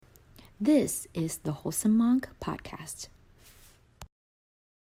This is the Wholesome Monk Podcast.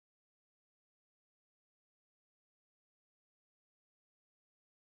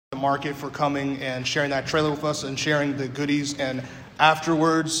 The market for coming and sharing that trailer with us and sharing the goodies, and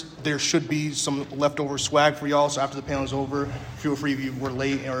afterwards there should be some leftover swag for y'all. So after the panel is over, feel free, if you were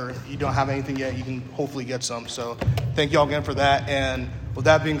late or you don't have anything yet, you can hopefully get some. So thank y'all again for that. And with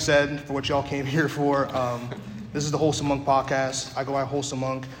that being said, for what y'all came here for, this is the Wholesome Monk Podcast. I go by Wholesome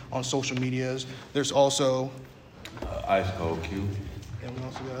Monk on social medias. There's also Ice Cold Q. And we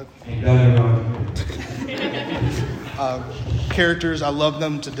also got characters. I love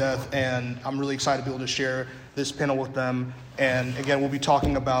them to death, and I'm really excited to be able to share this panel with them. And again, we'll be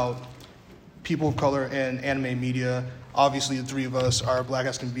talking about people of color in anime media. Obviously, the three of us are black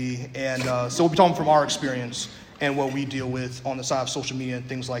as can be, and so we'll be talking from our experience and what we deal with on the side of social media and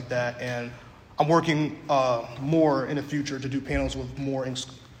things like that. And I'm working more in the future to do panels with more,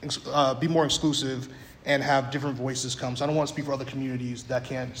 be more exclusive and have different voices come. So I don't want to speak for other communities that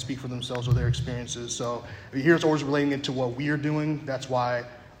can't speak for themselves or their experiences. So if you hear it's always relating it to what we are doing, that's why,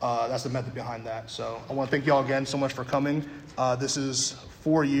 that's the method behind that. So I want to thank y'all again so much for coming. This is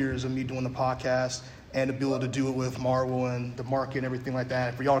 4 years of me doing the podcast and to be able to do it with Marvel and the market and everything like that.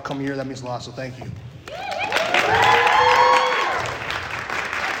 And for y'all to come here, that means a lot, so thank you.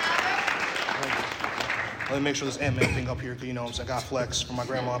 Let me make sure this Ant-Man thing up here, because you know what I'm saying, I got flex from my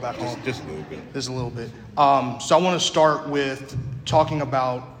grandma back home. Just a little bit. Just a little bit. So I want to start with talking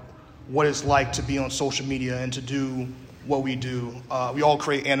about what it's like to be on social media and to do what we do. We all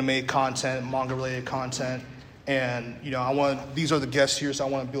create anime content, manga-related content, and you know, these are the guests here, so I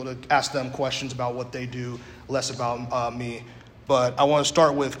want to be able to ask them questions about what they do, less about me. But I want to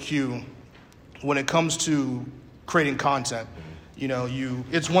start with Q. When it comes to creating content, you know,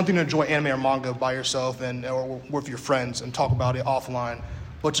 it's one thing to enjoy anime or manga by yourself or with your friends and talk about it offline,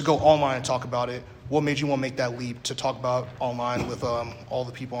 but to go online and talk about it, what made you want to make that leap to talk about online with all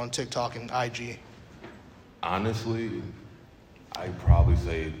the people on TikTok and IG? Honestly, I'd probably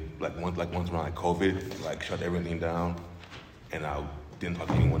say once around COVID, shut everything down, and I didn't talk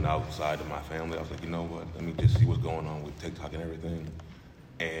to anyone outside of my family. I was like, you know what, let me just see what's going on with TikTok and everything.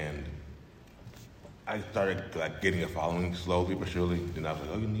 And I started getting a following slowly but surely. Then I was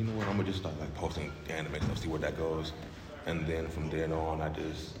like, oh, you know what? I'm gonna just start posting anime stuff, see where that goes. And then from then on, I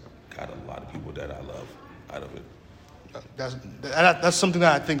just got a lot of people that I love out of it. That's something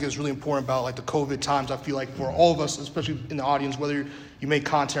that I think is really important about the COVID times. I feel like for all of us, especially in the audience, whether you make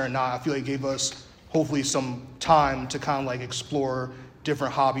content or not, I feel like it gave us hopefully some time to kind of explore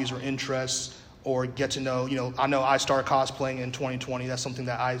different hobbies or interests, or get to know, I know I started cosplaying in 2020. That's something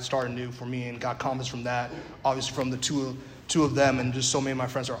that I started new for me and got comments from that, obviously from the two of them, and just so many of my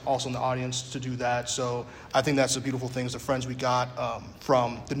friends are also in the audience to do that. So I think that's the beautiful thing, is the friends we got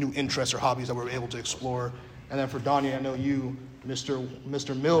from the new interests or hobbies that we were able to explore. And then for Donnie, I know you,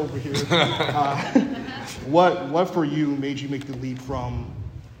 Mr. Mill over here, what for you made you make the leap from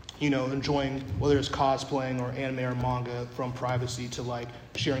enjoying, whether it's cosplaying or anime or manga, from privacy to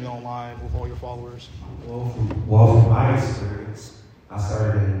sharing online with all your followers? Well, from my experience, I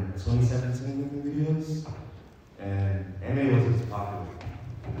started in 2017 making videos, and anime wasn't as popular.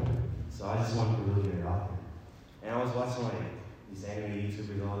 So I just wanted to really get it out there. And I was watching these anime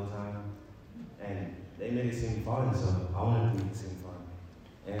YouTubers all the time, and they made it seem fun, so I wanted to make it seem fun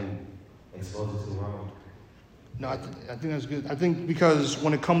and expose it to the world. No, I think that's good. I think because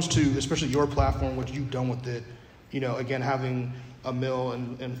when it comes to, especially your platform, what you've done with it, again, having a mill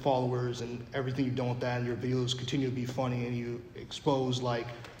and followers and everything you've done with that, and your videos continue to be funny, and you expose, your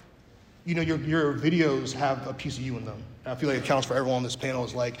videos have a piece of you in them. And I feel like it counts for everyone on this panel.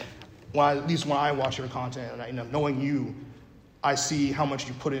 Is at least when I watch your content, and knowing you, I see how much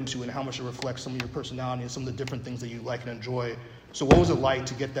you put into it and how much it reflects some of your personality and some of the different things that you like and enjoy. So what was it like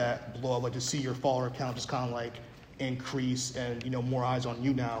to get that blow up, to see your follower count just kind of increase and, more eyes on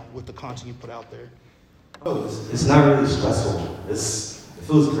you now with the content you put out there? Oh, it's not really stressful. It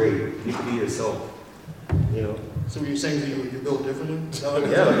feels great. You can be yourself, So were you saying that you're built differently?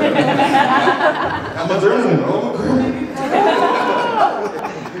 Yeah. I'm a German, bro.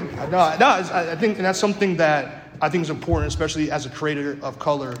 I think, and that's something that I think is important, especially as a creator of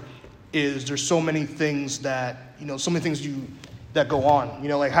color, is there's so many things that, that go on,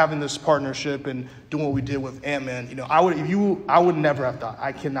 having this partnership and doing what we did with Ant-Man. I would never have thought.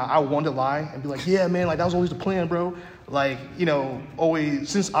 I wanted to lie and be like, yeah, man, that was always the plan, bro. Always,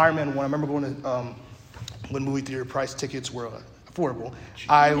 since Iron Man 1, I remember going to, when movie theater price tickets were, I affordable.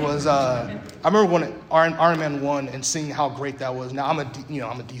 I remember when Iron Man 1 and seeing how great that was. Now I'm a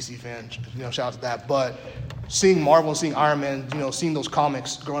DC fan, shout out to that. But seeing Marvel and seeing Iron Man, seeing those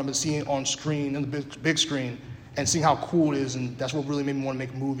comics growing up and seeing it on screen, in the big screen, and seeing how cool it is, and that's what really made me want to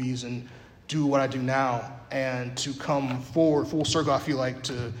make movies and do what I do now. And to come forward, full circle, I feel like,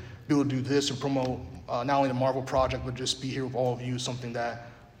 to be able to do this and promote not only the Marvel project, but just be here with all of you, something that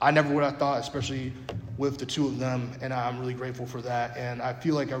I never would have thought, especially with the two of them, and I'm really grateful for that. And I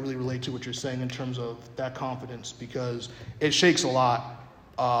feel like I really relate to what you're saying in terms of that confidence, because it shakes a lot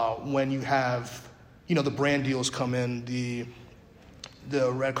when you have, the brand deals come in, the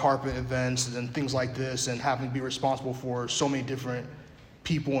red carpet events and things like this, and having to be responsible for so many different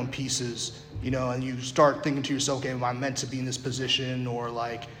people and pieces, and you start thinking to yourself, okay, am I meant to be in this position? Or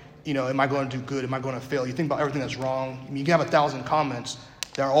am I going to do good? Am I going to fail? You think about everything that's wrong. You can have 1,000 comments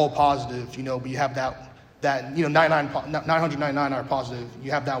that are all positive, but you have that 999 are positive.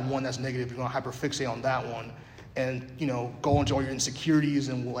 You have that one that's negative. You're going to hyperfixate on that one, and go into all your insecurities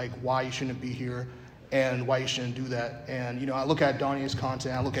and why you shouldn't be here and why you shouldn't do that. And I look at Donnie's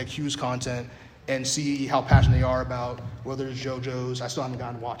content, I look at Q's content, and see how passionate they are about whether it's JoJo's. I still haven't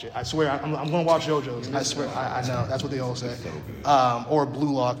gotten to watch it. I swear I'm going to watch JoJo's. I swear, I know that's what they all say. Or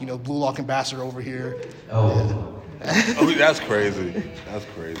Blue Lock, Blue Lock ambassador over here. Oh, that's crazy. That's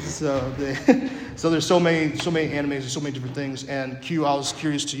crazy. So there's so many animes, there's so many different things. And Q, I was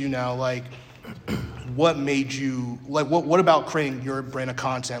curious to you now, what made you, what about creating your brand of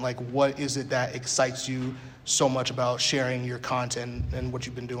content? What is it that excites you so much about sharing your content and what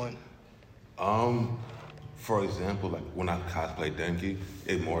you've been doing? For example, when I cosplay Denki,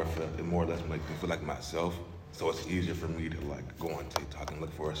 it more or less makes me feel like myself. So it's easier for me to go on TikTok and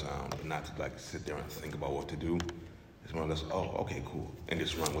look for a sound, and not to sit there and think about what to do. It's more or less, oh, okay, cool, and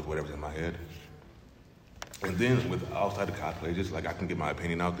just run with whatever's in my head. And then with outside of cosplay, just I can get my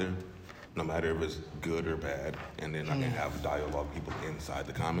opinion out there, no matter if it's good or bad, and then I can have dialogue with people inside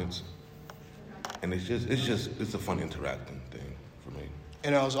the comments. And it's a fun interacting thing for me.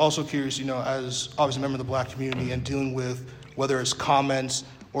 And I was also curious, as obviously a member of the Black community and dealing with whether it's comments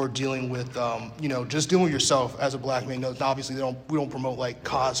or dealing with, just dealing with yourself as a Black man. Obviously we don't promote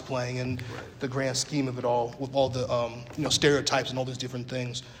cosplaying and the grand scheme of it all with all the stereotypes and all these different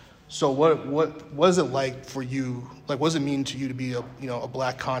things. So what is it like for you? What does it mean to you to be a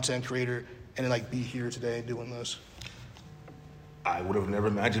Black content creator and then be here today doing this? I would have never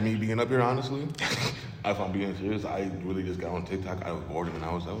imagined me being up here, honestly. If I'm being serious, I really just got on TikTok. I was bored and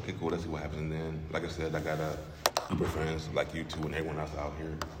I was like, okay, cool, let's see what happens. And then, like I said, I got a group of friends like you two and everyone else out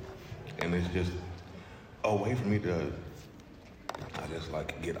here. And it's just a way for me to,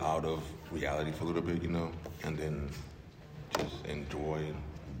 get out of reality for a little bit, and then just enjoy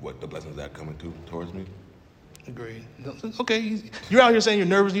what the blessings that are coming towards me. Agreed. Okay, you're out here saying you're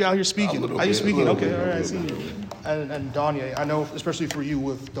nervous. You're out here speaking. Are you speaking? Okay, all right. I see you. And Danya, I know, especially for you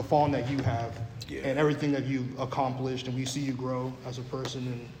with the phone that you have and everything that you've accomplished, and we see you grow as a person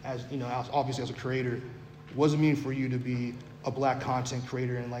and as obviously as a creator. What does it mean for you to be a Black content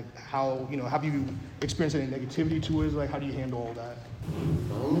creator, and how have you experienced any negativity to it? How do you handle all that?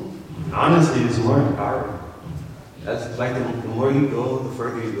 Honestly, it's more empowering. That's the more you go, the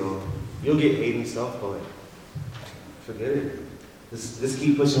further you go. You'll get hate and stuff, but forget it. Just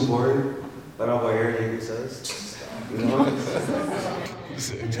keep pushing forward. Let out what Aaron Yeager says.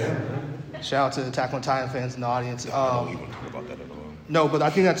 Shout out to the Attack on Titan fans in the audience. I don't even talk about that at all. No, but I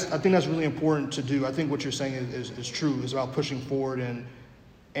think that's really important to do. I think what you're saying is true. It's about pushing forward and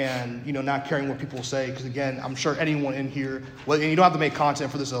not caring what people say. Because again, I'm sure anyone in here, and you don't have to make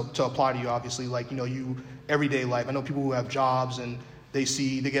content for this to apply to you. Obviously, you everyday life. I know people who have jobs and they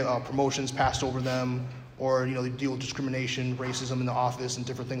get promotions passed over them, or they deal with discrimination, racism in the office, and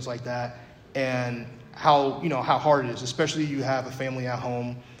different things like that. And how hard it is, especially you have a family at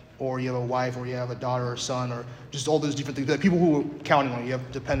home, or you have a wife, or you have a daughter or son, or just all those different things. Like people who are counting on you, you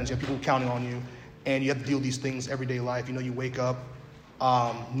have dependents, you have people counting on you, and you have to deal with these things everyday life. You wake up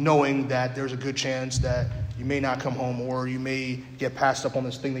knowing that there's a good chance that you may not come home, or you may get passed up on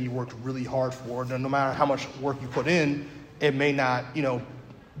this thing that you worked really hard for. No matter how much work you put in, it may not,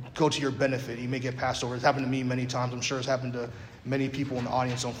 go to your benefit. You may get passed over. It's happened to me many times. I'm sure it's happened to many people in the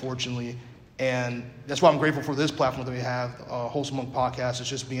audience, unfortunately. And that's why I'm grateful for this platform that we have, Wholesome Monk Podcast. It's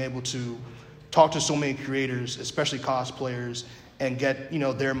just being able to talk to so many creators, especially cosplayers, and get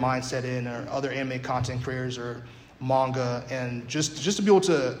their mindset in, or other anime content creators or manga, and just to be able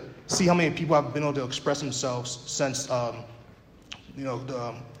to see how many people have been able to express themselves since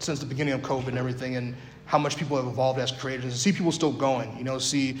since the beginning of COVID and everything, and how much people have evolved as creators, and see people still going.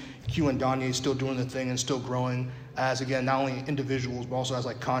 See Q and Danye still doing the thing and still growing. as, again, not only individuals, but also as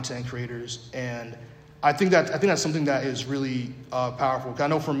like content creators. And I think that's something that is really powerful. 'Cause I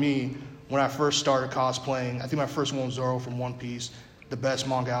know for me, when I first started cosplaying, I think my first one was Zoro from One Piece, the best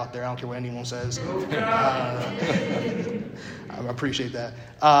manga out there. I don't care what anyone says. I appreciate that.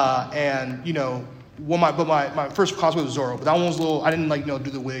 And you know, my first cosplay was Zoro, but that one was a little. I didn't like do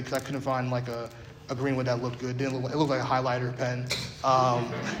the wig because I couldn't find like a green wig that looked good. It looked like a highlighter pen.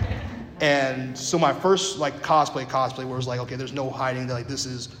 And so my first like cosplay where it was like, okay, there's no hiding that like this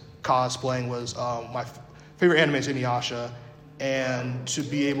is cosplaying, was my favorite anime is Inuyasha. And to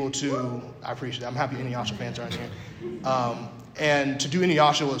be able to, I appreciate it. I'm happy Inuyasha fans are in here. And to do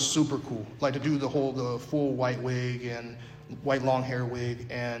Inuyasha was super cool. Like to do the full white wig and white long hair wig,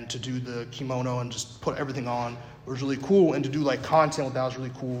 and to do the kimono and just put everything on was really cool. And to do like content with that was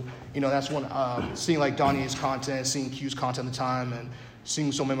really cool. You know, that's when seeing like Donnie's content, seeing Q's content at the time, and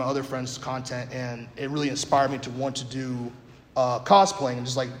seeing so many of my other friends' content, and it really inspired me to want to do cosplaying and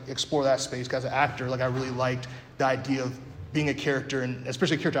just like explore that space. 'Cause as an actor, like I really liked the idea of being a character, and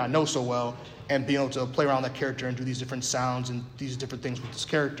especially a character I know so well, and being able to play around that character and do these different sounds and these different things with this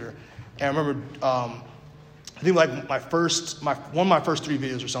character. And I remember, I think like one of my first 3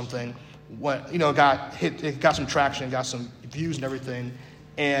 videos or something, it got some traction, got some views and everything.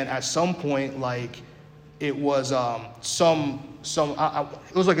 And at some point, like it was it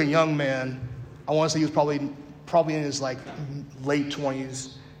was like a young man. I want to say he was probably in his like late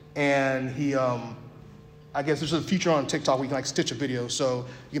 20s, and he I guess there's a feature on TikTok where you can like stitch a video. So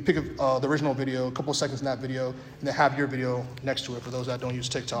you can pick the original video, a couple of seconds in that video, and then have your video next to it for those that don't use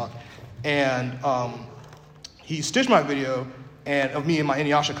TikTok. And he stitched my video and of me in my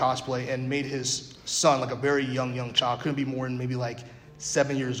Inuyasha cosplay and made his son, like a very young child, couldn't be more than maybe like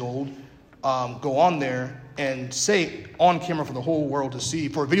 7 years old, go on there and say on camera for the whole world to see,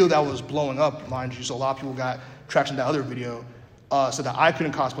 for a video that was blowing up, mind you. So a lot of people got traction to that other video. So that I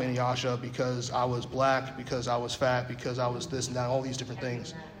couldn't cosplay Inuyasha because I was black, because I was fat, because I was this and that, all these different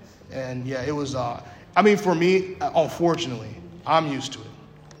things. And yeah, it was, I mean, for me, unfortunately, I'm used to it.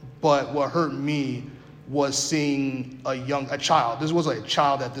 But what hurt me was seeing a child. This was like a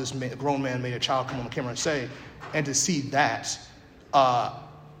child that a grown man made a child come on the camera and say, and to see that,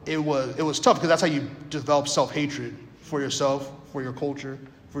 it was tough, because that's how you develop self-hatred for yourself, for your culture,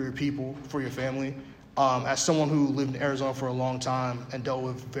 for your people, for your family. As someone who lived in Arizona for a long time and dealt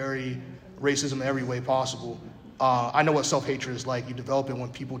with very racism in every way possible, I know what self-hatred is like. You develop it when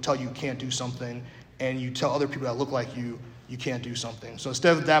people tell you can't do something, and you tell other people that look like you can't do something. So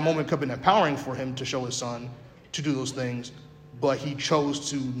instead of that moment could have been empowering for him to show his son to do those things, but he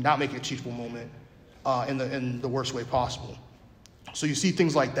chose to not make it a teachable moment in the worst way possible. So you see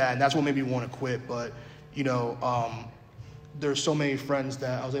things like that, and that's what made me want to quit. But there's so many friends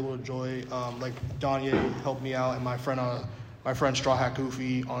that I was able to enjoy. Like Donnie helped me out, and my friend Straw Hat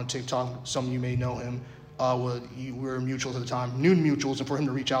Goofy on TikTok. Some of you may know him. We were mutuals at the time, new mutuals, and for him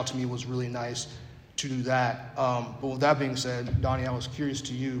to reach out to me was really nice to do that. But with that being said, Donnie, I was curious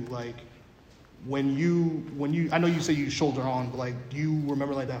to you, like when you, I know you say you shoulder on, but like, do you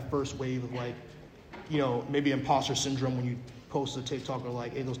remember like that first wave of like, maybe imposter syndrome when you post a TikTok, or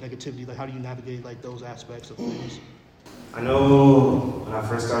like those negativity? Like, how do you navigate like those aspects of things? I know when I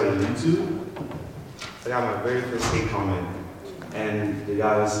first started YouTube, I got my very first hate comment, and the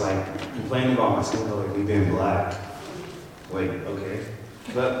guy was like complaining about my skin color, me being black. Wait, okay.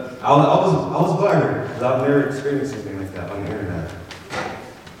 But I was butthurt, because I've never experienced anything like that on the internet.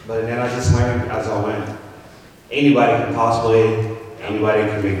 But then I just learned as I went, anybody can cosplay, anybody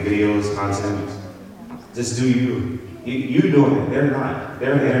can make videos, content. Just do you. You doing it, they're not.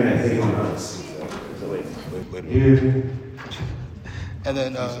 They're on the internet hating on us. So wait.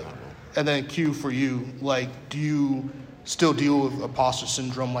 And then Q, for you, like, do you still deal with imposter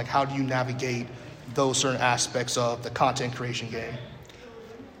syndrome? Like, how do you navigate those certain aspects of the content creation game?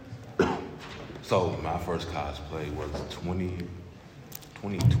 So my first cosplay was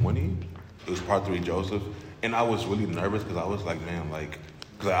 2020. It was part 3 Joseph, and I was really nervous because I was like, man, like,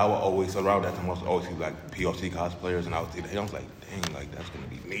 because I would always, around that time, I would always see like POC cosplayers, and I would see that, and I was like, dang, like that's gonna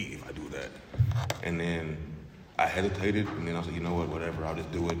be me if I do that. And then I hesitated, and then I was like, you know what, whatever, I'll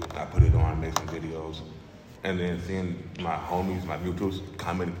just do it. I put it on, make some videos, and then seeing my homies, my mutuals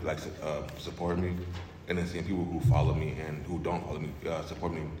comment, like support me, and then seeing people who follow me and who don't follow me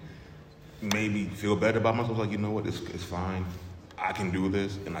support me, made me feel better about myself. Like, you know what, it's fine. I can do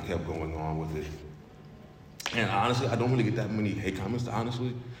this, and I kept going on with it. And honestly, I don't really get that many hate comments,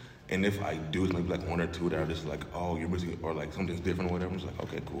 honestly. And if I do, it's maybe like 1 or 2 that are just like, oh, you're busy, or like something's different or whatever. I'm just like,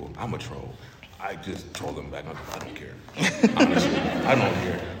 okay, cool. I'm a troll. I just troll them back. I don't care. Honestly, I don't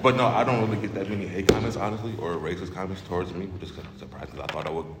care. But no, I don't really get that many hate comments, honestly, or racist comments towards me, which is surprising because I thought I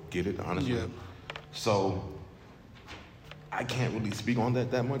would get it, honestly. Yeah. So I can't really speak on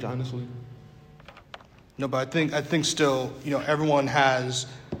that much, honestly. No, but I think still, everyone has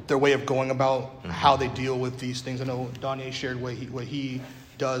their way of going about how they deal with these things. I know Donnie shared what he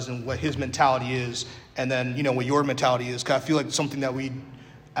does and what his mentality is, and then what your mentality is. 'Cause I feel like something that we,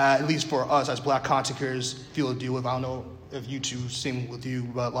 at least for us as Black content creators, feel to deal with. I don't know if you two same with you,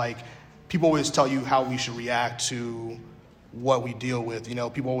 but like people always tell you how we should react to what we deal with.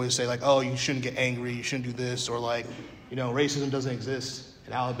 People always say like, oh, you shouldn't get angry, you shouldn't do this, or like, racism doesn't exist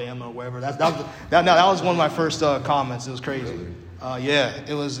in Alabama or wherever. That was one of my first comments. It was crazy. Yeah,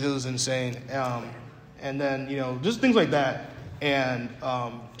 it was insane. And then just things like that, and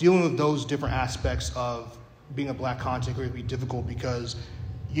dealing with those different aspects of being a Black content creator can be difficult because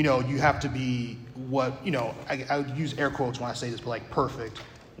you have to be what I would use air quotes when I say this, but like perfect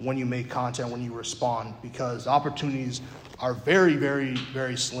when you make content, when you respond, because opportunities are very, very,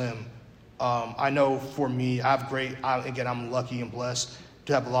 very slim. I know for me, I'm lucky and blessed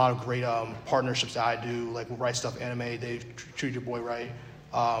to have a lot of great partnerships that I do, like with Right Stuff Anime. They treat your boy right.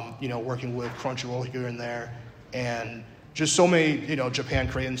 Working with Crunchyroll here and there, and just so many, Japan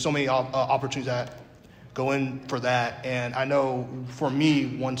creating so many opportunities that go in for that. And I know for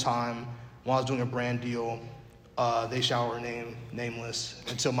me, one time when I was doing a brand deal, they shall remain nameless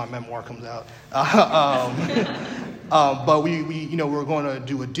until my memoir comes out. But we were going to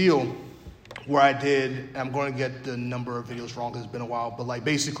do a deal where I'm going to get the number of videos wrong because it's been a while, but like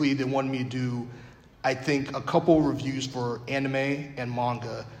basically they wanted me to do, I think, a couple reviews for anime and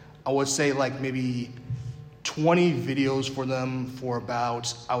manga. I would say like maybe 20 videos for them for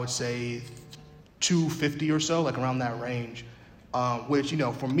about, I would say, $250 or so, like around that range. Which,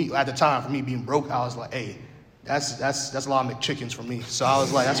 for me, at the time, for me being broke, I was like, hey, that's a lot of McChickens for me. So I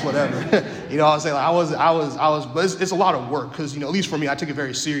was like, that's whatever. I was saying like, I was, but it's a lot of work because, at least for me, I take it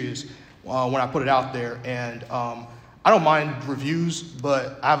very serious when I put it out there. And I don't mind reviews,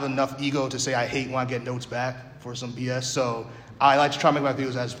 but I have enough ego to say I hate when I get notes back for some BS. So I like to try to make my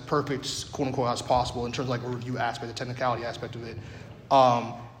videos as perfect, quote unquote, as possible in terms of like a review aspect, the technicality aspect of it.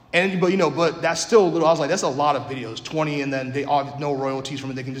 But that's still a little, I was like, that's a lot of videos, 20, and then they all no royalties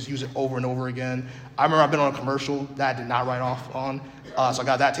from it. They can just use it over and over again. I remember I've been on a commercial that I did not write off on, so I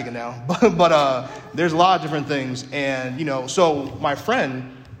got that taken down. But there's a lot of different things. And, so my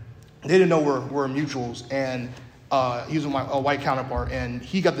friend, they didn't know we're mutuals, and he was with my white counterpart, and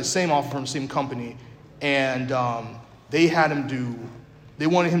he got the same offer from the same company, and they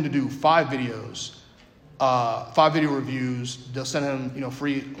wanted him to do 5 videos. 5 video reviews. They'll send him,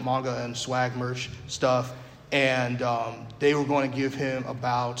 free manga and swag merch stuff, and they were going to give him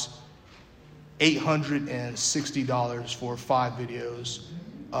about $860 for 5 videos.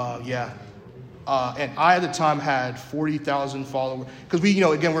 And I at the time had 40,000 followers because we,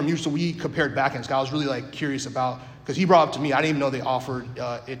 again, we're mutual. So we compared backends. I was really like curious about because he brought it up to me. I didn't even know they offered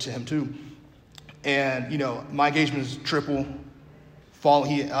it to him too. And my engagement is triple.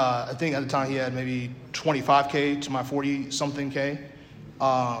 I think at the time he had maybe 25K to my 40-something K.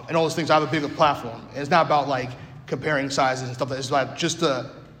 And all those things. I have a bigger platform. And it's not about like comparing sizes and stuff. It's about just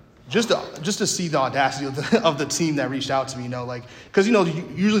to see the audacity of the team that reached out to me, because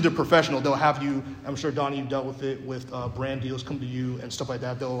usually they're professional. They'll have you. I'm sure Donnie, you dealt with it with brand deals come to you and stuff like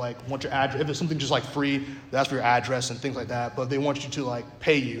that. They'll like want your address. If it's something just like free, that's for your address and things like that. But they want you to like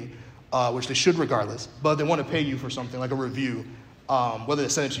pay you, which they should regardless. But they want to pay you for something like a review. Whether they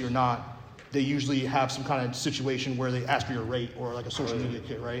send it to you or not, they usually have some kind of situation where they ask for your rate or like a social media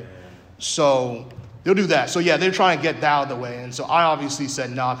kit, right? So they'll do that. So yeah, they're trying to get that out of the way. And so I obviously said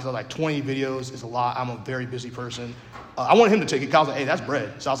no, because I was like 20 videos is a lot. I'm a very busy person. I wanted him to take it. I was like, hey, that's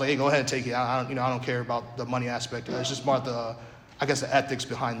bread. So I was like, hey, go ahead and take it. I don't care about the money aspect. It's just more the ethics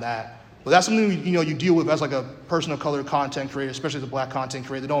behind that. But that's something you deal with as like a person of color content creator, especially as a Black content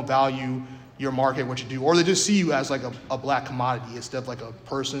creator. They don't value your market, what you do, or they just see you as like a Black commodity instead of like a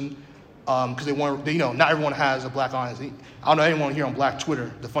person, because not everyone has a Black audience. I don't know anyone here on Black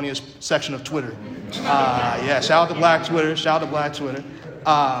Twitter, the funniest section of Twitter. Shout out to Black Twitter.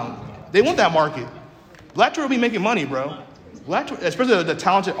 They want that market. Black Twitter will be making money, bro. Black Twitter, especially the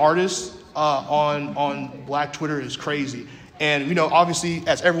talented artists on Black Twitter is crazy. And obviously,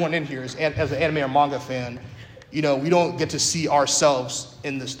 as everyone in here is, as an anime or manga fan, we don't get to see ourselves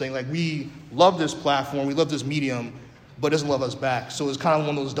in this thing. Like, we love this platform, we love this medium, but it doesn't love us back. So it's kind of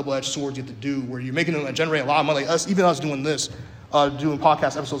one of those double-edged swords you have to do where you're making them generate a lot of money. Like us doing this, doing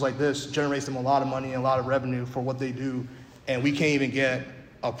podcast episodes like this generates them a lot of money and a lot of revenue for what they do. And we can't even get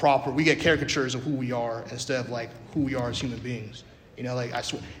we get caricatures of who we are instead of like who we are as human beings. You know, like I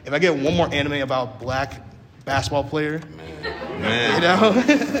swear, if I get one more anime about black basketball player, Man. you know,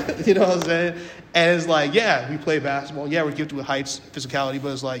 you know what I'm saying? And it's like, yeah, we play basketball. Yeah, we're gifted with heights, physicality,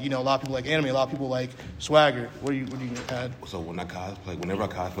 but it's like, you know, a lot of people like anime, a lot of people like swagger. What do you add? So whenever I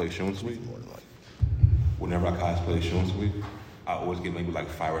cosplay Shunsui, whenever I cosplay Shunsui, I always get maybe like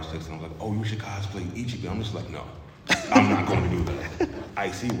 5 or 6, and I'm like, oh, you should cosplay Ichigo. I'm just like, no, I'm not going to do that.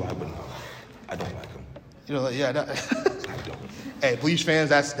 I see why, but no, I don't like him. You know, like, yeah. I don't. Hey, Bleach fans,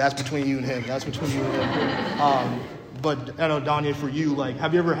 that's between you and him. That's between you and him. But I know, Danye, for you, like,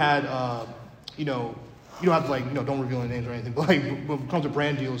 have you ever had, you know, you don't have to, like, you know, don't reveal any names or anything, but like, when it comes to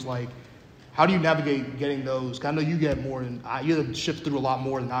brand deals, like, how do you navigate getting those? 'Cause I know you get more than you shift through a lot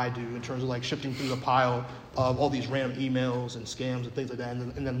more than I do in terms of like shifting through the pile of all these random emails and scams and things like that,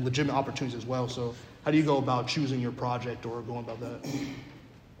 and then legitimate opportunities as well. So how do you go about choosing your project or going about that?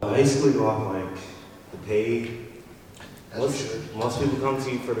 Basically go off like the pay. Most people come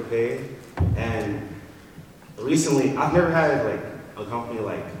to you for the pay, and recently I've never had like a company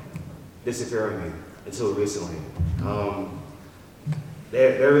like disappear on me until recently.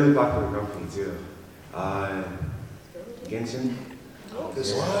 They're really popular company too. Genshin.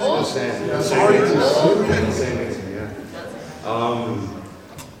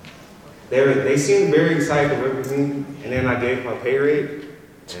 They seemed very excited to work with me, and then I gave my pay rate,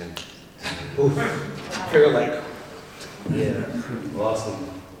 and they were like, yeah, awesome.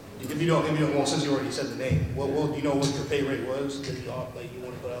 If you don't, well, since you already said the name, what do you know what your pay rate was that you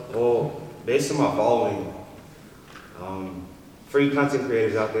want to put out there? Well, based on my following, free content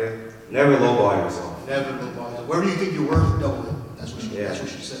creators out there, never lowball yourself. Never lowball yourself. Where do you think you're worth? Double it. That's what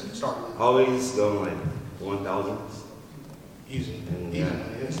she said. Start with. Always go like 1,000. Easy. And, Easy.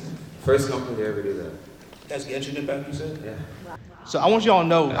 yeah. First company to ever do that. That's Genshin Impact, you said? Yeah. So I want y'all to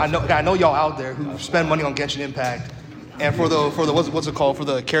know, I know y'all out there who spend money on Genshin Impact, and for the what's it called, for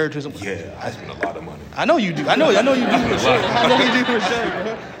the characters. Yeah, I spend a lot of money. I know you do. I know you do for sure. I know you do for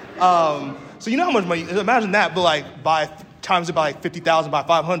sure. So you know how much money? Imagine that, but like times it by like 50,000 by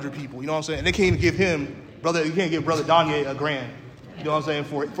 500 people. You know what I'm saying? And they can't even give him you can't give brother Danye $1,000. You know what I'm saying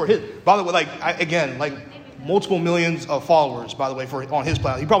for his. By the way, like multiple millions of followers. By the way, on his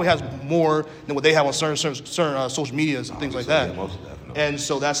platform, he probably has more than what they have on certain social medias and things like that. Yeah, most of that. And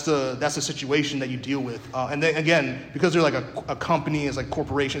so that's the situation that you deal with. And then again, because they're like a company, it's like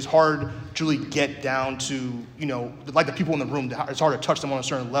corporation, it's hard to really get down to, you know, like the people in the room. It's hard to touch them on a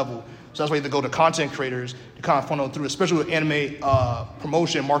certain level. So that's why you have to go to content creators to kind of funnel through, especially with anime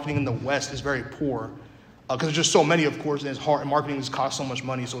promotion and marketing in the West is very poor. Because there's just so many, of course, and it's hard. And marketing has cost so much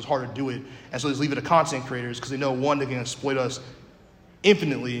money, so it's hard to do it. And so they just leave it to content creators because they know, one, they can exploit us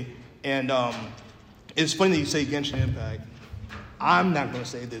infinitely. And it's funny that you say Genshin Impact. I'm not gonna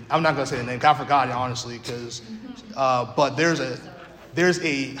say the name. I forgot it honestly, because but there's a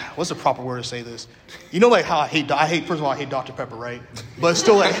what's the proper word to say this? You know, like how I hate first of all I hate Dr. Pepper, right? But it's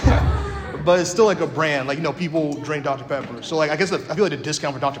still like a brand. Like, you know, people drink Dr. Pepper. So like I feel like the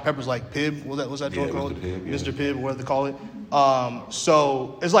discount for Dr. Pepper is like Pibb. What's that joint called? Mr. Pibb, or whatever they call it.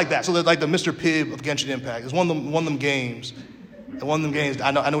 So it's like that. So they're like the Mr. Pibb of Genshin Impact. It's one of them games. And one of them games,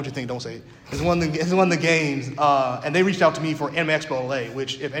 I know what you think, don't say it. It's one of the games, and they reached out to me for Anime Expo LA,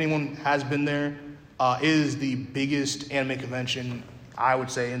 which, if anyone has been there, is the biggest anime convention, I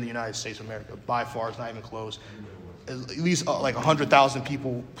would say, in the United States of America. By far, it's not even close. At least like 100,000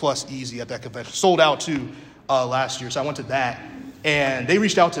 people plus easy at that convention. Sold out too last year, so I went to that. And they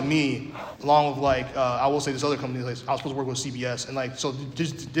reached out to me along with I will say this other company, like, I was supposed to work with CBS, and like, so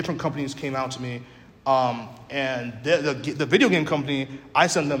just different companies came out to me. And the video game company, I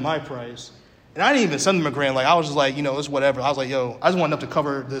sent them my price, and I didn't even send them $1,000. Like, I was just like, you know, it's whatever. I was like, yo, I just want enough to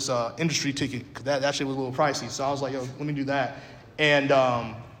cover this industry ticket, because that shit was a little pricey. So I was like, yo, let me do that. And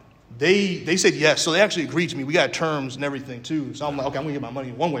they said yes. So they actually agreed to me. We got terms and everything too. So I'm like, okay, I'm gonna get my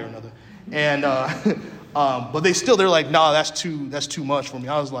money one way or another. And but they're like, nah, that's too much for me.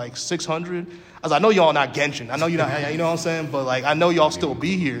 I was like, 600. I was like, I know y'all not Genshin. I know you're not. You know what I'm saying? But like, I know y'all still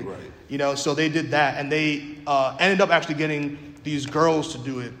be here. Right. You know, so they did that, and they ended up actually getting these girls to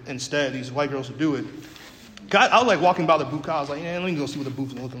do it instead, these white girls to do it. I was like walking by the booth, I was like, yeah, let me go see what the booth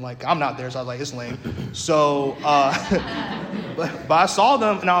is looking like. I'm not there, so I was like, it's lame. So, but I saw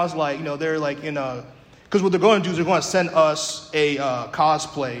them, and I was like, you know, they're like because what they're going to do is they're going to send us a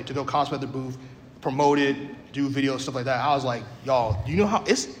cosplay to go cosplay at the booth, promote it, do videos, stuff like that. I was like, y'all, do you know how,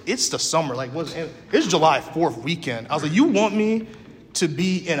 it's the summer, like, it's July 4th weekend. I was like, you want me to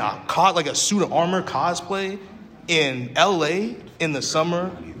be in a suit of armor cosplay in LA in the summer,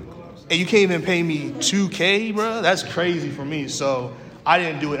 and you can't even pay me $2K, bro? That's crazy for me. So I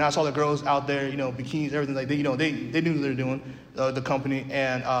didn't do it, and I saw the girls out there, bikinis, everything, like, they knew what they were doing, the company,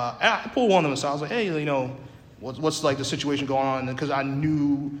 and I pulled one of them aside. I was like, hey, what's like the situation going on? Because I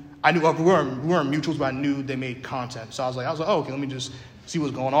knew we weren't mutuals, but I knew they made content. So I was like, oh, okay, let me just see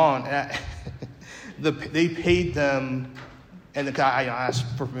what's going on. And they paid them, and I asked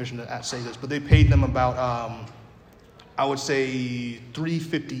for permission to say this, but they paid them about, I would say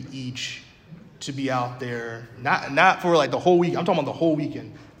 $350 each to be out there, not for like the whole week. I'm talking about the whole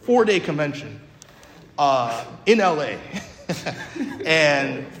weekend, 4-day convention in LA.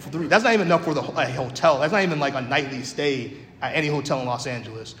 And that's not even enough for the hotel. That's not even like a nightly stay at any hotel in Los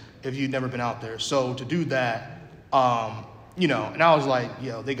Angeles if you've never been out there. So to do that, and I was like,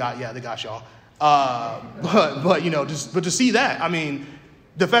 they got y'all. But to see that, I mean,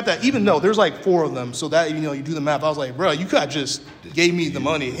 the fact that even though there's like 4 of them, so that you do the math, I was like, bro, you could have just gave me the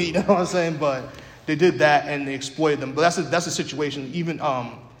money, you know what I'm saying? But they did that and they exploited them. But that's a situation. Even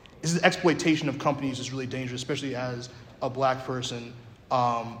this is exploitation of companies is really dangerous, especially as a black person,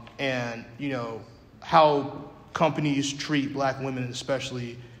 and how companies treat black women,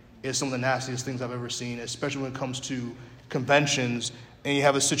 especially, is some of the nastiest things I've ever seen. Especially when it comes to conventions, and you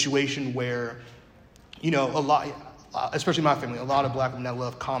have a situation where, a lot, especially my family, a lot of black women that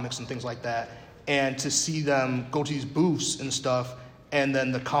love comics and things like that, and to see them go to these booths and stuff, and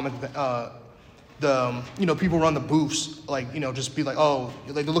then the comic, people run the booths, like, just be like, oh,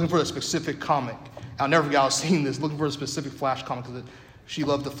 like they're looking for a specific comic. I'll never forget, I was seeing this, looking for a specific Flash comic, because she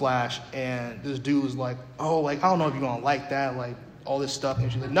loved the Flash, and this dude was like, oh, like, I don't know if you're going to like that, like, all this stuff,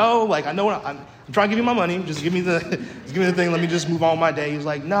 and she's like, no, like, I know I'm trying to give you my money, just give me the thing, let me just move on with my day. He was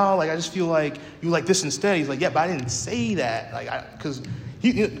like, no, like, I just feel like you like this instead. He's like, yeah, but I didn't say that, like, because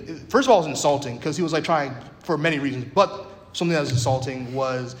first of all, it was insulting, because he was like trying, for many reasons, but something that was insulting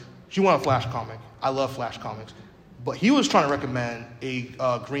was, she wanted a Flash comic. I love Flash comics. But he was trying to recommend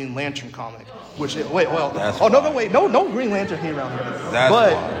a Green Lantern comic, no Green Lantern hate around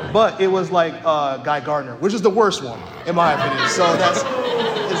here. But it was like Guy Gardner, which is the worst one in my opinion. So that's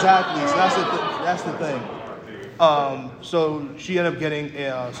the thing. So she ended up getting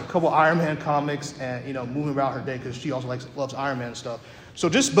a couple Iron Man comics and moving about her day because she also loves Iron Man stuff.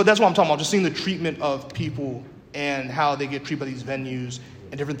 But that's what I'm talking about. Just seeing the treatment of people and how they get treated by these venues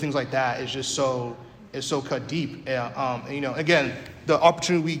and different things like that is just so. Is so cut deep. Again, the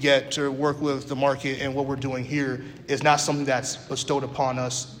opportunity we get to work with the market and what we're doing here is not something that's bestowed upon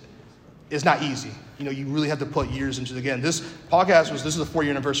us. It's not easy. You really have to put years into it. Again, this podcast this is the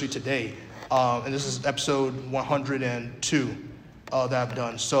 4-year anniversary today, and this is episode 102 that I've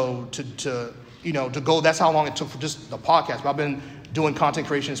done. So to go, that's how long it took for just the podcast. But I've been doing content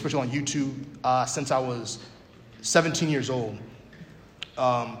creation, especially on YouTube, since I was 17 years old.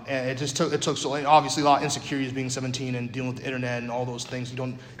 And it took so, obviously a lot of insecurities being 17 and dealing with the internet and all those things. You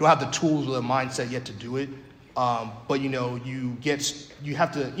don't have the tools or the mindset yet to do it. But you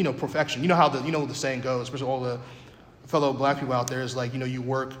have to, perfection. You know how the saying goes, especially all the fellow black people out there, is like, you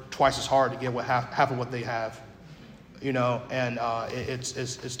work twice as hard to get half of what they have, and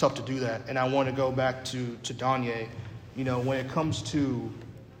it's tough to do that. And I want to go back to Danye, when it comes to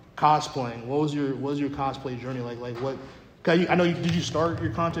cosplaying, what was your cosplay journey like? Like what? I know, did you start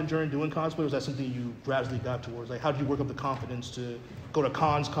your content journey doing cosplay, or was that something you gradually got towards? Like, how did you work up the confidence to go to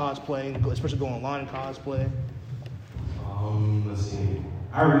cons cosplaying, especially go online and cosplay? Let's see.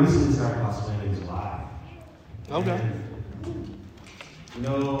 I recently started cosplaying in July. Okay. And,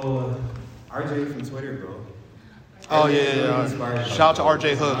 RJ from Twitter, bro. Oh, yeah. Shout out to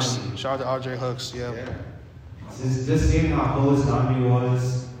RJ Hooks. Yeah. Just seeing how cool his comedy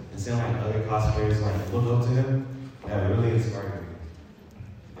was, and seeing like other cosplayers look up to him, that really inspired me.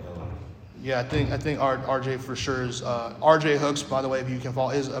 Yeah, I think RJ for sure is RJ Hooks. By the way, if you can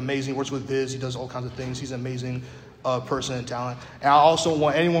follow, is amazing. Works with Viz. He does all kinds of things. He's an amazing person and talent. And I also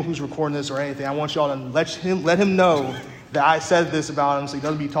want anyone who's recording this or anything, I want y'all to let him know that I said this about him, so he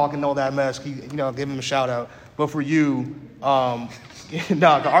doesn't be talking all that mess. Give him a shout out. But for you,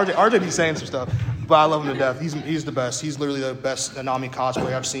 RJ be saying some stuff, but I love him to death. He's the best. He's literally the best Anami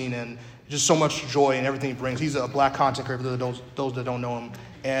cosplayer I've seen, and just so much joy and everything he brings. He's a black content creator for those that don't know him.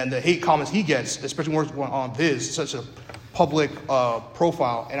 And the hate comments he gets, especially when we're on Viz, such a public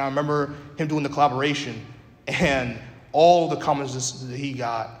profile. And I remember him doing the collaboration, and all the comments that he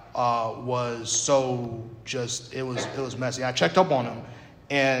got was so just, it was messy. I checked up on him,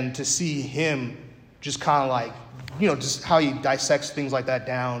 and to see him just kind of like, just how he dissects things like that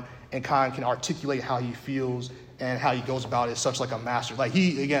down and kind of can articulate how he feels and how he goes about it is such like a master. Like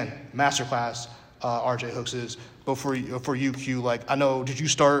masterclass, RJ Hooks is. But for you, Q, like, I know, did you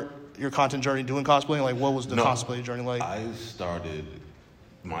start your content journey doing cosplaying? Like, what was the cosplay journey like? I started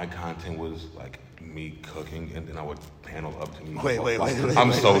my content was like me cooking, and then I would panel up to me. Wait.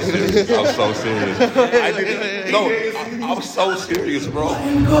 I'm so serious. I'm so serious. I was so serious, bro.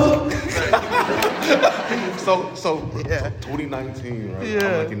 So 2019, right? Yeah.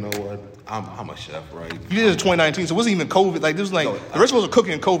 I'm like, you know what? I'm a chef, right? You did this in 2019, so it wasn't even COVID. Like, this was like, the rest of us were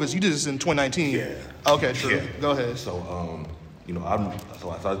cooking in COVID, so you did this in 2019. Yeah. Okay, true. Yeah. Go ahead. So, so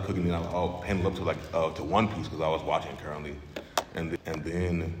I started cooking, and I'll panel up to to One Piece because I was watching currently, and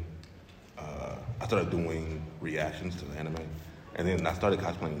then I started doing reactions to the anime, and then I started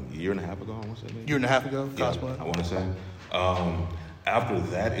cosplaying a year and a half ago. I want to say maybe. Year and a half ago, yeah, cosplay. I want to say. After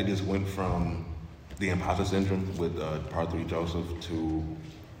that, it just went from the imposter syndrome with Part 3 Joseph to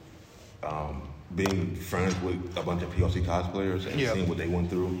being friends with a bunch of PLC cosplayers and seeing what they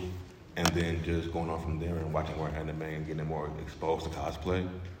went through, and then just going on from there and watching more anime and getting more exposed to cosplay.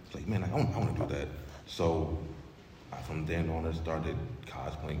 It's like, man, I want to do that. So from then on, I started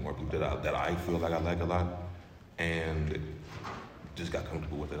cosplaying more people that I feel like I like a lot, and just got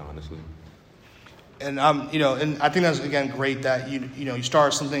comfortable with it, honestly. And and I think that's again great that you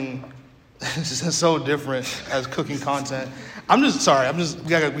start something so different as cooking content. We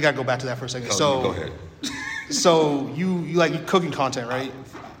gotta go back to that for a second. So go ahead. So you like cooking content, right?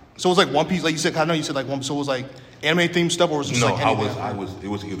 So it was like One Piece, like you said. I know you said like One Piece. So it was like anime themed stuff, or was it just like anything? It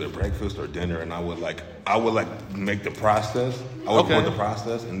was either breakfast or dinner, and I would make the process. I would put the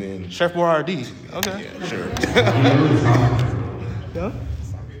process, and then Chef Boyardee. Okay. Yeah, sure. Yeah.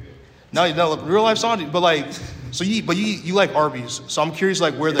 No, real life Sanji, but like, so you like Arby's, so I'm curious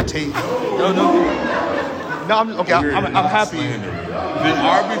like where the taste. No, I'm okay. I'm happy. The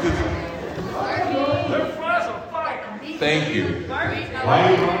Arby's is. Thank you. Thank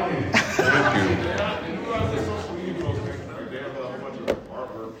you.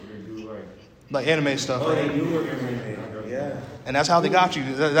 Like anime stuff. Oh, they do work in anime. Yeah. And that's how they got you.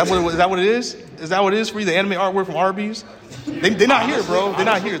 Is that what it is? Is that what it is for you? The anime artwork from Arby's? They're not here, bro. They're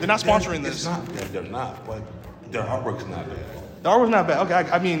not here. They're not sponsoring this. They're not, but their artwork's not bad. The artwork's not bad.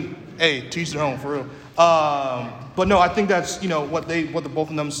 Okay, I mean, hey, to each their own, for real. But no, I think that's what the both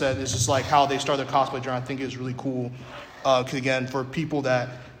of them said is just like how they started their cosplay journey. I think is really cool. Because again, for people that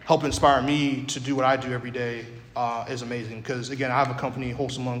help inspire me to do what I do every day is amazing. Because again, I have a company,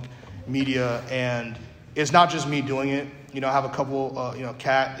 Wholesome Monk Media, and it's not just me doing it. I have a couple,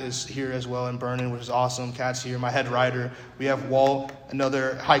 Kat is here as well in Vernon, which is awesome. Kat's here, my head writer. We have Walt,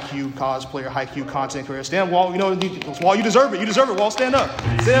 another Haikyuu cosplayer, Haikyuu content creator. Stand, Walt. Walt, you deserve it. You deserve it, Walt. Stand up.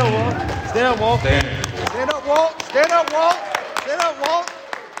 Stand up, Walt. Stand up, Walt. Stand up, Walt. Stand up, Walt. Stand up, Walt.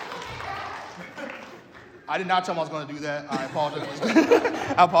 I did not tell him I was going to do that. I apologize.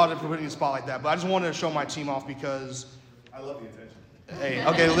 I apologize for putting you in a spot like that. But I just wanted to show my team off because I love the attention. Hey,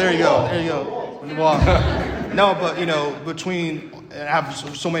 okay, well, there you go. Well, no, but and I have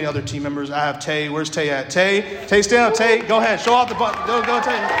so many other team members. I have Tay. Where's Tay at? Tay, stand up. Tay, go ahead. Show off the button. Go,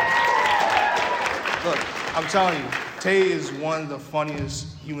 Tay. Look, I'm telling you, Tay is one of the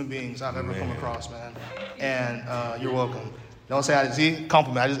funniest human beings I've ever come across, man. And you're welcome. Don't say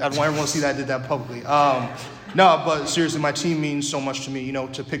compliment. I want everyone to see that I did that publicly. No, but seriously, my team means so much to me,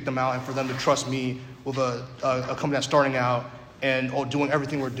 to pick them out and for them to trust me with a company that's starting out and doing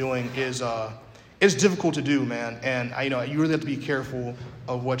everything we're doing is it's difficult to do, man. And you really have to be careful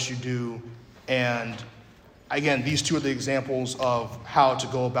of what you do. And again, these two are the examples of how to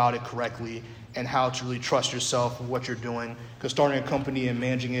go about it correctly and how to really trust yourself with what you're doing. Because starting a company and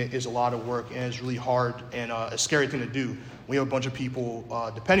managing it is a lot of work and it's really hard and a scary thing to do. We have a bunch of people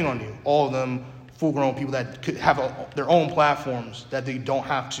depending on you, all of them full-grown people that could have their own platforms that they don't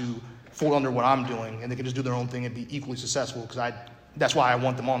have to fold under what I'm doing, and they can just do their own thing and be equally successful. Because that's why I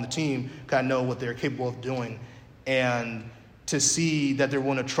want them on the team, because I know what they're capable of doing. And to see that they're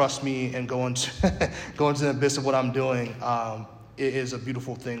willing to trust me and go into the abyss of what I'm doing, it is a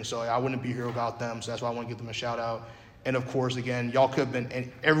beautiful thing. So I wouldn't be here without them. So that's why I want to give them a shout out. And of course, again, y'all could have been,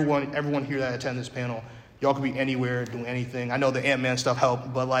 and everyone here that attended this panel, y'all could be anywhere doing anything. I know the Ant-Man stuff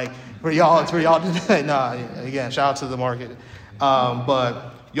helped, but like for y'all today, again, shout out to the market.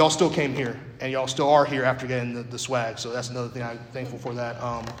 But y'all still came here, and y'all still are here after getting the swag. So that's another thing I'm thankful for that.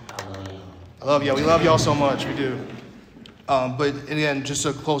 I love y'all. We love y'all so much. We do. But again, just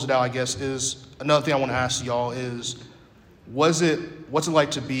to close it out, I guess, is another thing I want to ask y'all is, what's it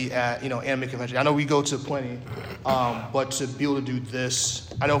like to be at anime convention? I know we go to plenty, but to be able to do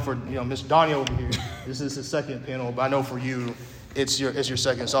this, I know for Miss Donnie over here, this is his second panel, but I know for you, it's your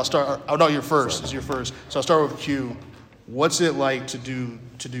second. So I'll start. Oh no, you're first. It's your first. So I'll start with Q. What's it like to do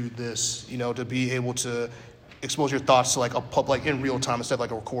this? To be able to expose your thoughts to like in real time instead of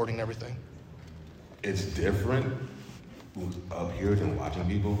like a recording and everything. It's different, who's up here than watching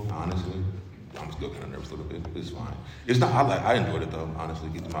people, honestly. I'm still kind of nervous a little bit, but it's fine. It's not. I enjoyed it though. Honestly,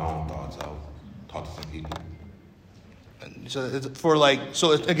 getting my own thoughts out, talk to some people.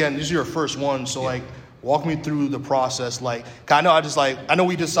 So again, this is your first one. So like, walk me through the process. Like, I know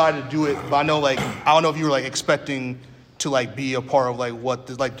we decided to do it, but I know like I don't know if you were like expecting to like be a part of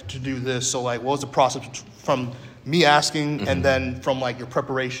like to do this. So like, what was the process from me asking and then from like your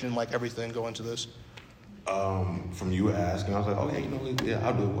preparation, like everything going into this? From you asking, I was like, okay, yeah,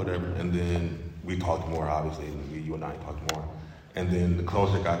 I'll do it, whatever. And then we talked more, obviously. You and I talked more. And then the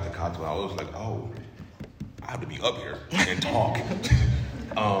closer it got to Katsucon, I was like, oh, I have to be up here and talk.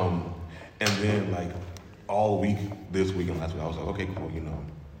 And then like all week, this week and last week, I was like, okay, cool,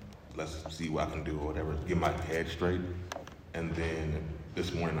 let's see what I can do or whatever, get my head straight. And then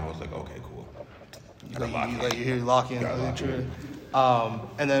this morning, I was like, okay, cool. You lock in.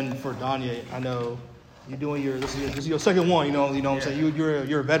 And then for Danye, I know you're doing this is your second one. You know what I'm saying?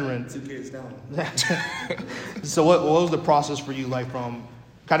 You're a veteran. 2 kids down. So what was the process for you like from?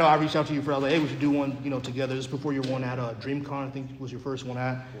 Kind of, I reached out to you for like, hey, we should do one, together. This is before your one at DreamCon, I think was your first one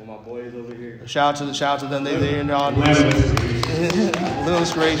at. Well, my boys over here. Shout out to them. They're in the audience. Little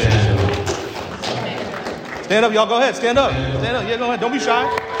inspiration. Stand up, y'all. Go ahead. Stand up. Yeah, go ahead. Don't be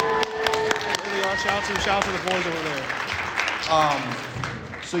shy. Shout out to the boys over there.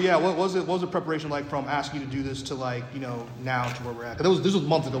 So yeah, what was the preparation like from asking you to do this to like now to where we're at? Cause this was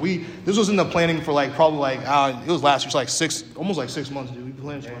months ago. This was in the planning for like probably like it was last year, almost like 6 months, dude. We've been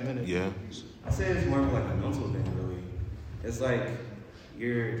planning for a minute. Yeah. I say it's more of like a mental thing, really. It's like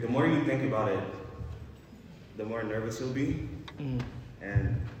the more you think about it, the more nervous you'll be,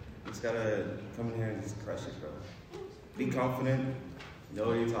 and you just gotta come in here and just crush it, bro. Be confident, know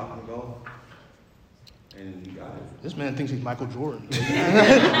what you're talking about. And you got it. This man thinks he's Michael Jordan.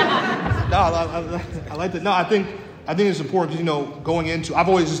 I like that. No, I think it's important because going into, I've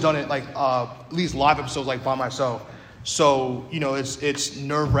always just done it like at least live episodes like by myself. So it's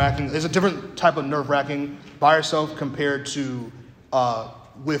nerve wracking. There's a different type of nerve wracking by yourself compared to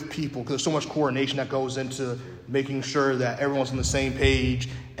with people, because there's so much coordination that goes into making sure that everyone's on the same page.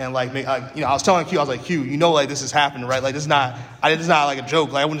 And like, I was telling Q, I was like, Q, like this is happening, right? Like, this is not like a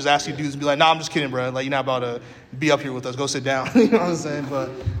joke. Like, I wouldn't just ask you to do this and be like, nah, I'm just kidding, bro. Like, you're not about to be up here with us. Go sit down. You know what I'm saying? But,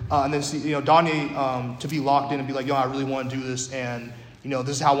 and then see, Donnie, to be locked in and be like, I really want to do this. And, this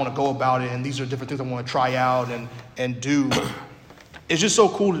is how I want to go about it. And these are different things I want to try out and do. It's just so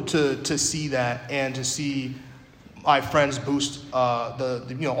cool to see that and to see my friends boost all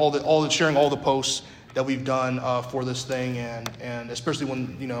the sharing all the posts that we've done for this thing, and especially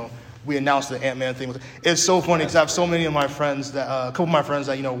when we announced the Ant-Man thing. It's so funny because I have so many of my friends a couple of my friends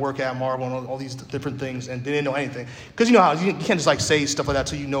that work at Marvel and all these different things, and they didn't know anything because how you can't just like say stuff like that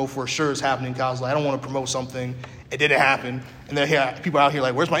till you know for sure it's happening. Cause I was like, I don't want to promote something, it didn't happen, and then people out here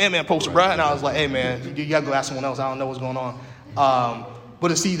like, where's my Ant-Man poster, bro? And I was like, hey man, you gotta go ask someone else. I don't know what's going on. But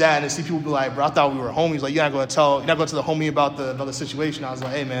to see that and to see people be like, bro, I thought we were homies. Like, you're not going to tell the homie about the situation. I was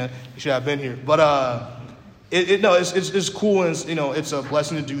like, hey, man, you should have been here. But it's cool, and it's a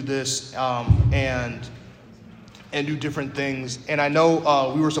blessing to do this and do different things. And I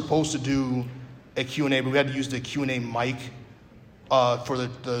know we were supposed to do a Q&A, but we had to use the Q&A mic for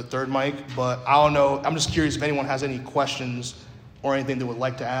the third mic. But I don't know. I'm just curious if anyone has any questions or anything they would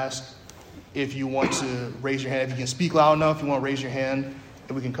like to ask. If you want to raise your hand, if you can speak loud enough, you want to raise your hand.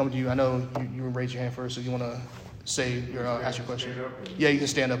 And we can come to you. I know you raise your hand first, so you want to ask your question. Yeah, you can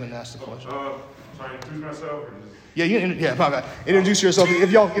stand up and ask the question. Trying to introduce myself? Yeah, my bad. Introduce yourself.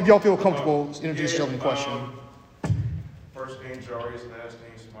 If y'all feel comfortable, introduce yourself in the question. First name Jarius, last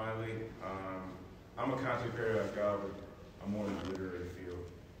name Smiley. I'm a content creator like God, but I'm more in the literary field.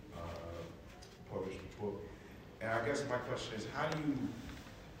 Published a book. And I guess my question is, how do you,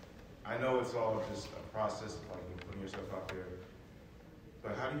 I know it's all just a process of like putting yourself out there,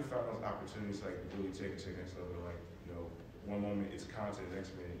 but how do you find those opportunities like really take it to the next level? Like, one moment it's content, the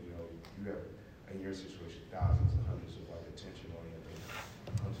next minute, you have, in your situation, thousands and hundreds of like attention on it,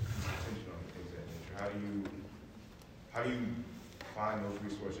 hundreds of attention on things of that nature. How do you find those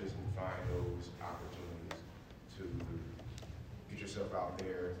resources and find those opportunities to get yourself out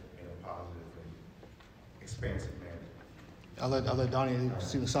there in a positive and expansive manner? I'll let Donnie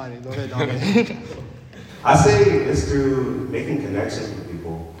see the sign. Go ahead, Donnie. I say it's through making connections with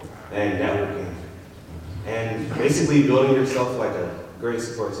people and networking, and basically building yourself like a great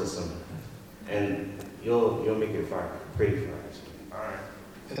support system, and you'll make it pretty far. All right.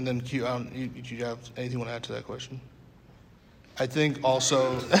 And then Q, you have anything you want to add to that question? I think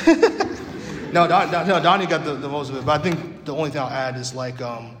also, no, Donnie got the most of it, but I think the only thing I'll add is like,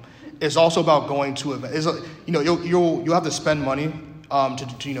 it's also about going to events. You'll have to spend money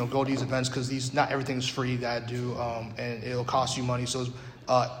to go to these events because not everything is free that I do, and it'll cost you money. So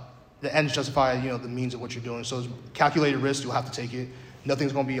the ends justify the means of what you're doing. So it's calculated risk. You'll have to take it.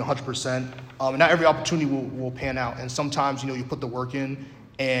 Nothing's going to be 100%. And not every opportunity will pan out. And sometimes you put the work in,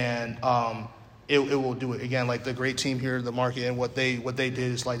 and it will do it. Again, like the great team here at the market, and what they did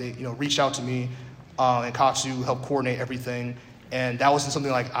is like they reached out to me, and Katsu helped coordinate everything. And that wasn't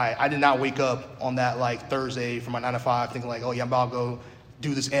something like I did not wake up on that like Thursday from my 9 to 5 thinking like, oh yeah, I'm about to go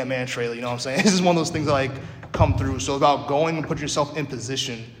do this Ant-Man trailer. You know what I'm saying? This is one of those things that like come through. So about going and putting yourself in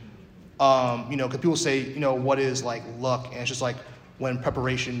position. Because people say, what is like luck, and it's just like when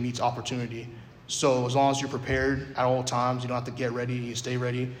preparation meets opportunity. So as long as you're prepared at all times, you don't have to get ready. You stay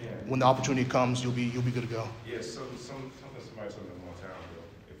ready. Yeah. When the opportunity comes, you'll be good to go. Yeah. So somebody told me a long time ago,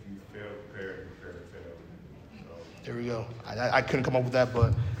 if you fail prepared, prepare to fail. So. There we go. I couldn't come up with that,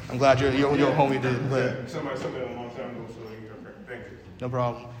 but I'm glad your homie did. But somebody told me a long time ago, so thank you. No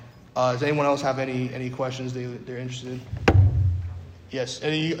problem. Does anyone else have any questions they're interested in? Yes,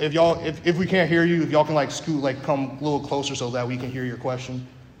 and if we can't hear you, if y'all can come a little closer so that we can hear your question.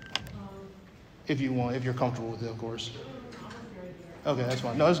 If you want, if you're comfortable with it, of course. Okay, that's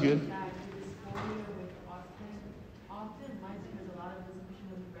fine. No, that's good.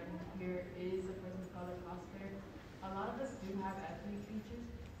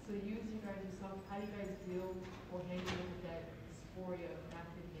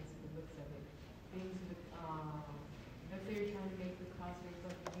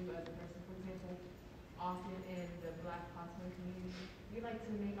 Often in the Black cosplay community, we like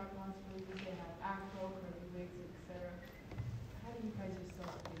to make our cosplayers that have afro, curly wigs, etc. How do you guys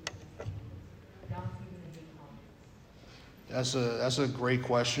yourself do this? Down to even the hate comments. That's a great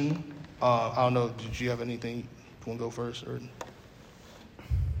question. I don't know. Did you have anything? You want to go first, or?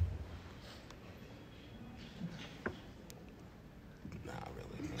 Not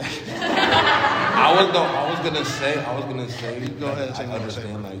really. I was gonna say. Go ahead and say I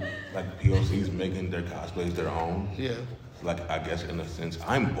understand like POCs making their cosplays their own. Yeah. Like I guess in a sense,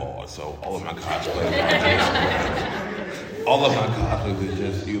 I'm bald, so all of my cosplays are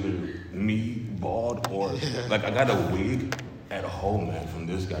just either me bald or like I got a wig at home man from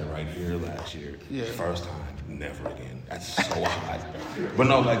this guy right here last year. Yeah. First time, never again. That's so hot. But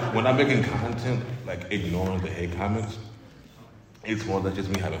no, like when I'm making content, like ignoring the hate comments, it's more like just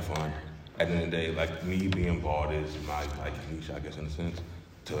me having fun. At the end of the day, like me being bald is my like niche, I guess in a sense,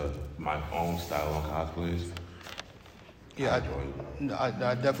 to my own style on cosplays. Yeah, I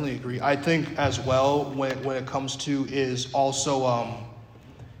definitely agree. I think as well when it comes to is also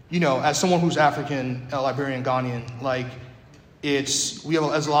as someone who's African, Liberian, Ghanaian, like there's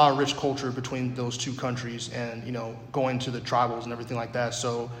a lot of rich culture between those two countries, and going to the tribals and everything like that.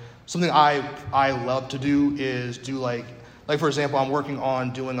 So something I love to do is do like for example, I'm working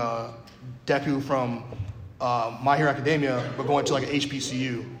on doing a Deku from My Hero Academia, but going to like an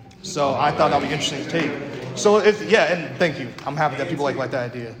HBCU. So I thought that would be interesting to take. So and thank you. I'm happy that people like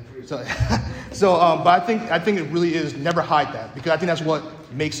that idea. But I think it really is never hide that, because I think that's what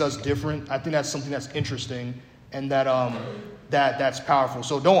makes us different. I think that's something that's interesting, and that's powerful.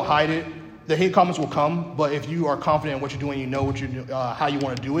 So don't hide it. The hate comments will come, but if you are confident in what you're doing, you know how you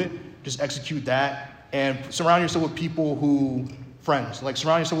want to do it, just execute that, and surround yourself with people surround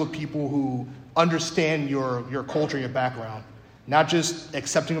yourself with people who understand your culture, your background. Not just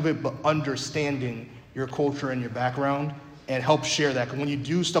accepting of it, but understanding your culture and your background, and help share that. Because when you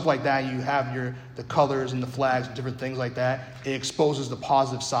do stuff like that, you have the colors and the flags and different things like that, it exposes the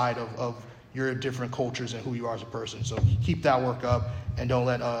positive side of your different cultures and who you are as a person. So keep that work up, and don't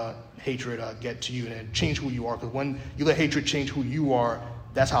let hatred get to you and change who you are. Because when you let hatred change who you are,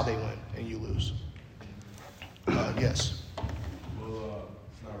 that's how they win and you lose. Yes.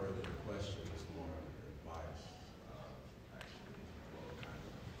 It's not really a question, it's more advice, actually.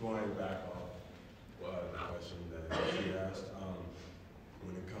 Going back off the question that she asked,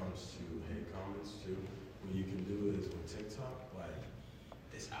 when it comes to hate comments too, what you can do is with TikTok, like,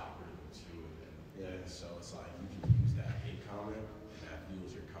 it's algorithm too, and so it's like you can use that hate comment, and that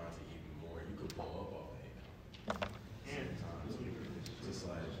fuels your content even more. You could blow up off the hate comment.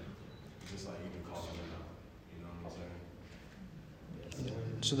 Sometimes, just like even calling them out. You know what I'm saying?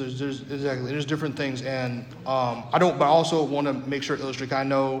 So there's different things, and but I also want to make sure to illustrate. I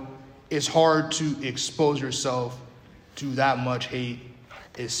know it's hard to expose yourself to that much hate,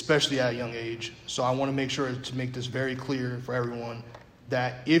 especially at a young age. So I want to make sure to make this very clear for everyone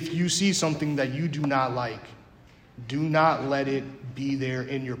that if you see something that you do not like, do not let it be there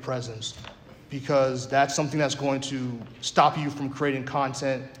in your presence, because that's something that's going to stop you from creating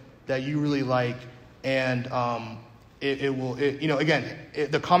content that you really like, and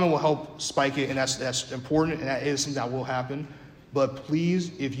the comment will help spike it, and that's important, and that is something that will happen. But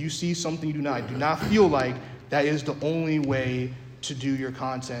please, if you see something you do not feel like that is the only way to do your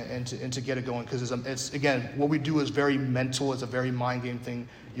content and to get it going, because it's again, what we do is very mental. It's a very mind game thing.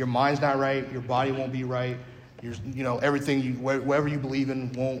 Your mind's not right, your body won't be right. Everything whatever you believe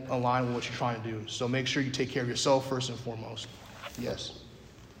in won't align with what you're trying to do. So make sure you take care of yourself first and foremost. Yes.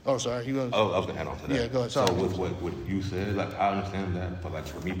 Oh, sorry. I was gonna add on to that. Yeah, go ahead. Sorry. So with what you said, like I understand that, but like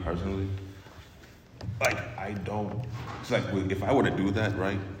for me personally, like I don't. It's like if I were to do that,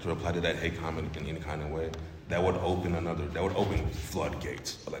 right, to reply to that hate comment in any kind of way, that would open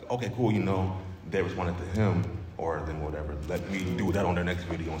floodgates. Like, okay, cool, they responded to him, or then whatever. Let me do that on their next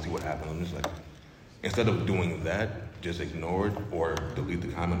video and see what happens. I'm just like, instead of doing that, just ignore it or delete the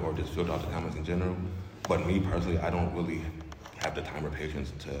comment or just filter out the comments in general. But me personally, I don't really have the time or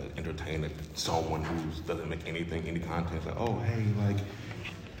patience to entertain someone who doesn't make any content. It's like, oh, hey, like,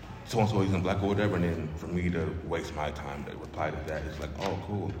 so-and-so isn't black or whatever, and then for me to waste my time to reply to that, it's like, oh,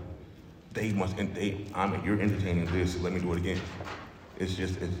 cool. You're entertaining this, let me do it again. It's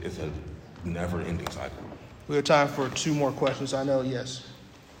a never-ending cycle. We have time for 2 more questions. I know, yes.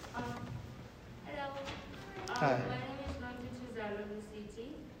 Hello. Hi. My name is Nantu Tuzalo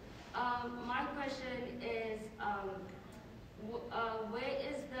City. My question is,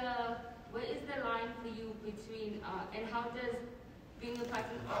 where is the line for you between, and how does being a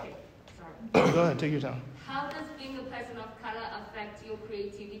person, sorry. Go ahead, take your time. How does being a person of color affect your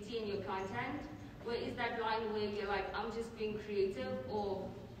creativity and your content? Where is that line where you're like, I'm just being creative, or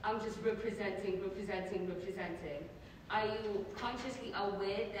I'm just representing? Are you consciously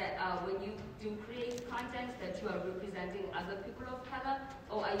aware that when you do create content that you are representing other people of color?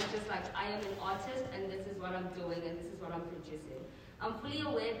 Or are you just like, I am an artist and this is what I'm doing and this is what I'm producing? I'm fully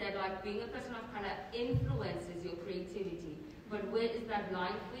aware that like being a person of color influences your creativity, but where is that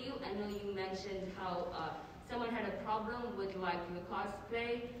line for you? I know you mentioned how someone had a problem with like your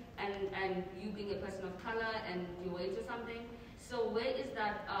cosplay and you being a person of color and your weight or something. So where is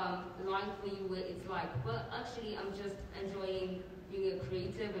that line for you where it's like, well, actually I'm just enjoying being a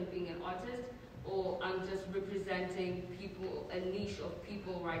creative and being an artist, or I'm just representing people, a niche of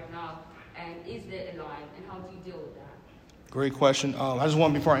people right now, and is there a line, and how do you deal with that? Great question.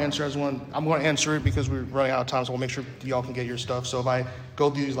 Before I answer, I'm going to answer it because we're running out of time, so we'll make sure y'all can get your stuff. So if I go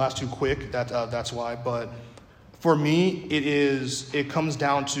through these last 2 quick, that's why. But for me, it comes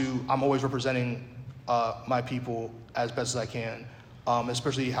down to I'm always representing my people as best as I can,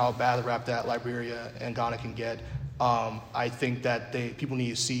 especially how bad the rap that Liberia and Ghana can get. I think that people need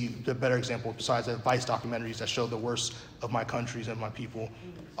to see the better example besides the Vice documentaries that show the worst of my countries and my people.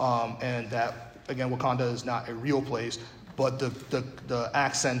 And that, again, Wakanda is not a real place, but the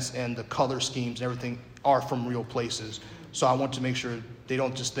accents and the color schemes and everything are from real places. So I want to make sure they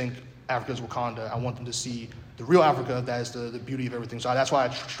don't just think Africa is Wakanda. I want them to see the real Africa, that is the beauty of everything. So that's why I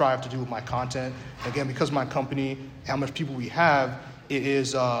strive to do with my content. Again, because of my company, how much people we have,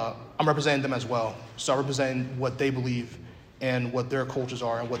 I'm representing them as well. So I'm representing what they believe and what their cultures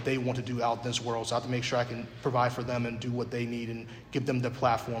are and what they want to do out in this world. So I have to make sure I can provide for them and do what they need and give them the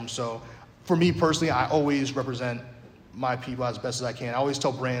platform. So for me personally, I always represent my people as best as I can. I always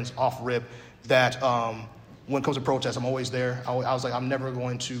tell brands off rip that when it comes to protests, I'm always there. I was like, I'm never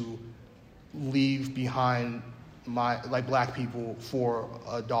going to leave behind black people for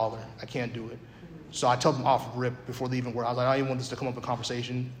 $1. I can't do it. So I tell them off rip before they even work. I was like, I don't even want this to come up in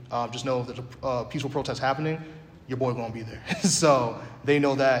conversation. Just know if there's a peaceful protest happening, your boy gonna be there. So they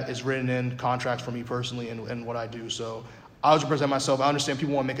know that it's written in contracts for me personally and what I do. So I always represent myself. I understand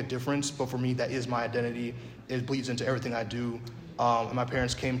people want to make a difference, but for me, that is my identity. It bleeds into everything I do. And my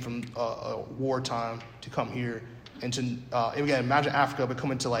parents came from wartime to come here. And again, imagine Africa, but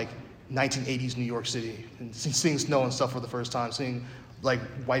coming to like 1980s New York City and seeing snow and stuff for the first time, seeing like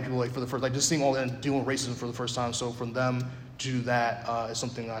white people for the first, just seeing all that and dealing with racism for the first time. So from them to do that is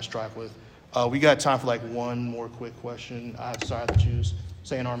something that I strive with. We got time for like 1 more quick question. I have to choose.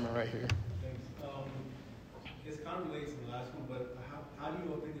 Saying Armin right here. Thanks. It's kind of related to the last one, but how do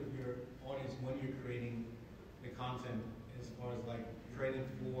you all think of your audience when you're creating the content, as far as like creating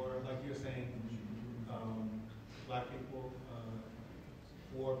for, like you're saying, black people,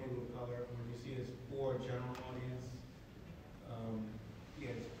 for people of color, or do you see it as for a general audience?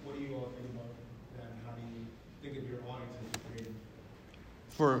 Yes. What do you all think about that? How do you think of your audience as you're creating?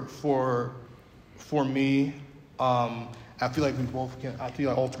 For me, I feel like I feel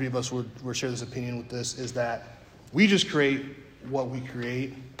like all 3 of us would share this opinion with this, is that we just create what we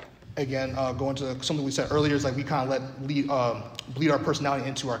create, again, going to something we said earlier, is like we kind of bleed our personality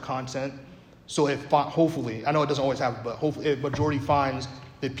into our content. So hopefully, I know it doesn't always happen, but hopefully, majority finds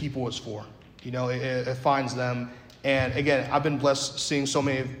that people it's for. It finds them. And again, I've been blessed seeing so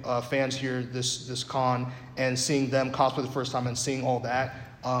many fans here this con and seeing them cosplay the first time and seeing all that.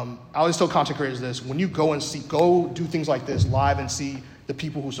 I always tell content creators this: when you go do things like this live and see the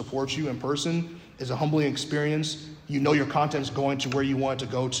people who support you in person, is a humbling experience. Your content's going to where you want it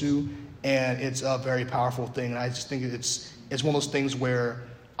to go to, and it's a very powerful thing. And I just think it's one of those things where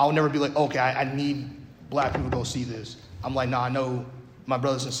I'll never be like, okay, I need black people to go see this. I'm like, nah, I know my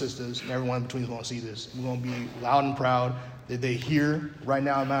brothers and sisters and everyone in between is going to see this. We're going to be loud and proud that they're here right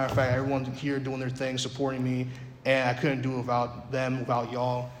now. As a matter of fact, everyone's here doing their thing, supporting me, and I couldn't do it without them, without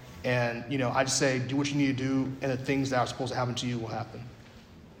y'all. And, I just say, do what you need to do, and the things that are supposed to happen to you will happen.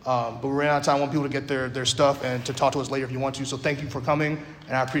 But we're running out of time. I want people to get their stuff and to talk to us later if you want to. So thank you for coming,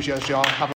 and I appreciate y'all.